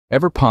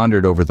Ever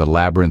pondered over the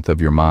labyrinth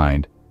of your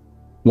mind,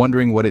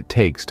 wondering what it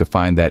takes to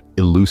find that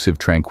elusive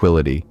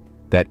tranquility,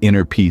 that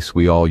inner peace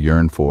we all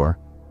yearn for?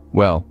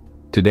 Well,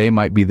 today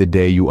might be the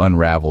day you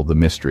unravel the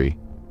mystery.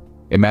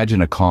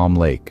 Imagine a calm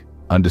lake,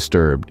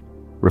 undisturbed,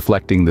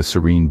 reflecting the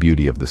serene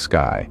beauty of the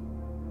sky.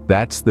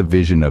 That's the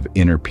vision of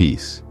inner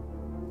peace,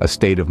 a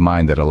state of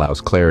mind that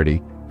allows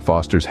clarity,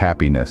 fosters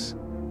happiness,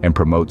 and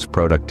promotes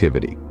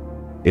productivity.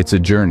 It's a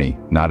journey,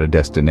 not a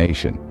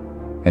destination.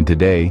 And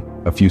today,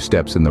 a few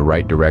steps in the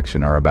right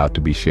direction are about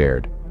to be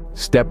shared.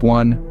 Step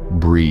 1,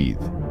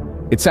 breathe.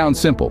 It sounds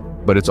simple,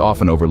 but it's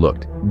often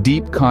overlooked.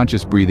 Deep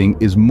conscious breathing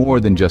is more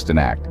than just an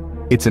act.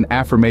 It's an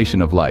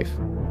affirmation of life.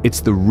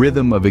 It's the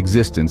rhythm of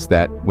existence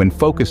that, when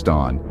focused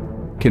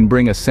on, can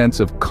bring a sense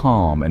of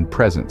calm and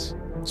presence.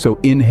 So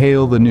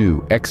inhale the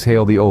new,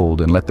 exhale the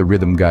old, and let the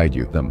rhythm guide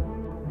you.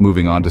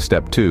 Moving on to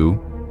step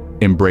 2,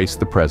 embrace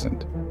the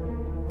present.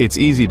 It's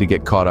easy to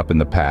get caught up in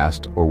the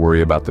past or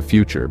worry about the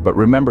future, but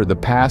remember, the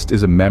past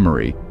is a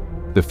memory,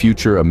 the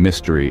future a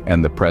mystery,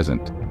 and the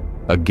present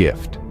a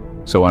gift.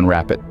 So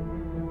unwrap it,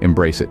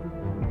 embrace it,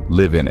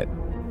 live in it.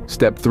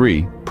 Step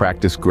 3,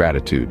 practice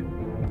gratitude.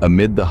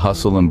 Amid the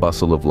hustle and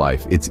bustle of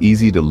life, it's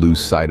easy to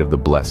lose sight of the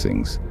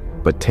blessings,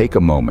 but take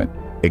a moment,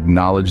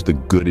 acknowledge the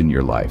good in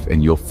your life,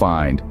 and you'll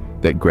find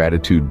that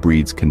gratitude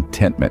breeds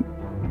contentment,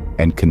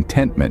 and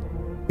contentment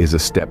is a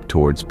step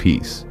towards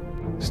peace.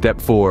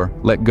 Step 4,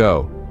 let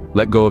go.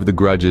 Let go of the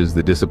grudges,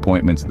 the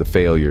disappointments, the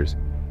failures.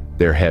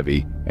 They're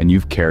heavy, and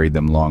you've carried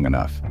them long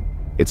enough.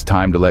 It's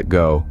time to let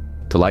go,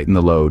 to lighten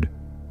the load,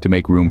 to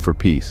make room for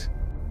peace.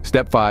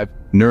 Step 5,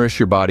 nourish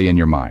your body and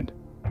your mind.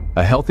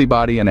 A healthy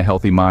body and a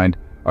healthy mind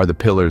are the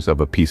pillars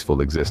of a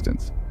peaceful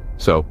existence.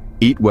 So,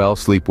 eat well,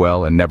 sleep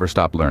well, and never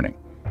stop learning.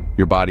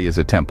 Your body is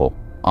a temple.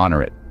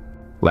 Honor it.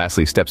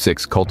 Lastly, step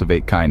 6,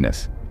 cultivate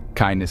kindness.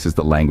 Kindness is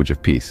the language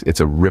of peace. It's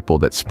a ripple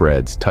that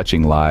spreads,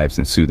 touching lives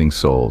and soothing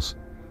souls.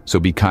 So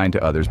be kind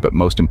to others, but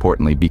most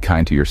importantly, be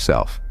kind to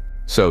yourself.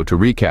 So, to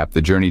recap,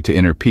 the journey to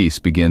inner peace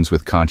begins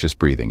with conscious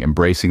breathing,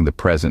 embracing the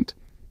present,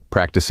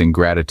 practicing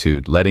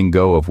gratitude, letting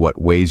go of what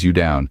weighs you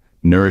down,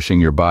 nourishing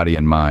your body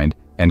and mind,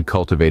 and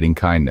cultivating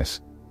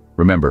kindness.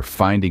 Remember,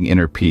 finding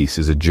inner peace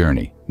is a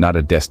journey, not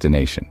a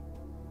destination.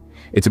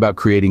 It's about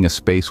creating a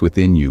space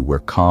within you where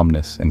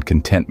calmness and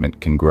contentment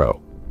can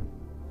grow.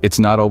 It's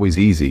not always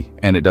easy,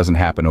 and it doesn't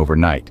happen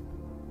overnight.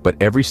 But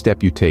every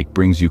step you take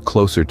brings you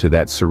closer to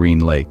that serene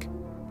lake,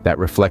 that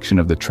reflection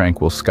of the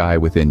tranquil sky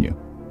within you.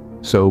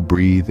 So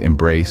breathe,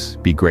 embrace,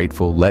 be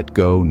grateful, let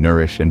go,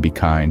 nourish, and be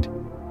kind.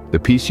 The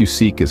peace you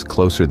seek is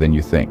closer than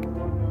you think.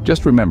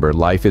 Just remember,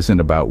 life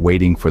isn't about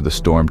waiting for the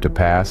storm to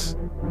pass.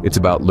 It's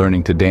about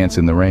learning to dance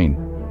in the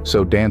rain.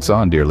 So dance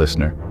on, dear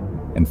listener,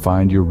 and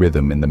find your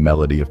rhythm in the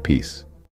melody of peace.